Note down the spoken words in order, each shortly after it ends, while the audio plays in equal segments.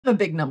a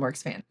big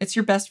Numworks fan. It's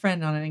your best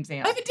friend on an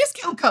exam. I have a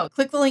discount code.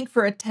 Click the link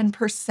for a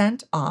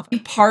 10% off.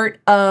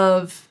 Part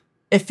of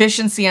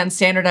efficiency on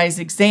standardized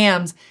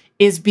exams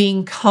is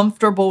being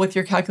comfortable with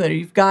your calculator.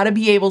 You've got to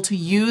be able to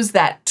use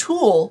that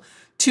tool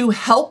to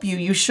help you.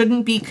 You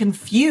shouldn't be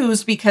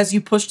confused because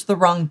you pushed the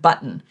wrong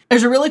button.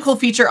 There's a really cool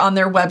feature on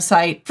their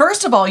website.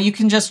 First of all, you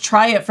can just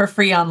try it for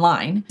free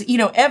online. You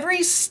know,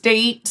 every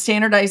state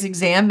standardized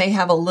exam may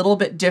have a little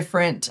bit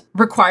different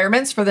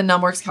requirements for the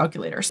Numworks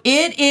calculators.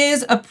 It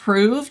is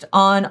approved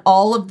on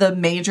all of the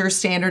major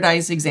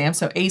standardized exams.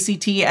 So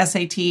ACT,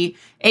 SAT,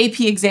 AP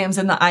exams,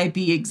 and the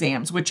IB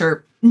exams, which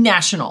are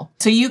national.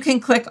 So you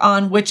can click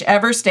on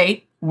whichever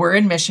state. We're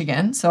in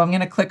Michigan. So I'm going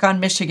to click on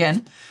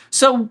Michigan.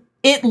 So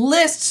it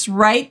lists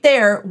right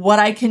there what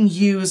I can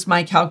use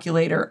my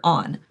calculator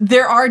on.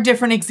 There are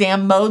different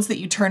exam modes that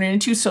you turn it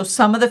into, so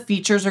some of the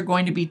features are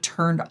going to be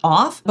turned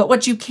off. But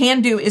what you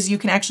can do is you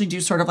can actually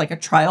do sort of like a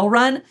trial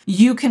run.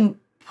 You can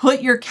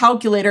put your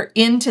calculator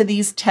into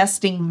these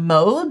testing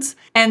modes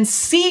and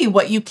see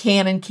what you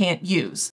can and can't use.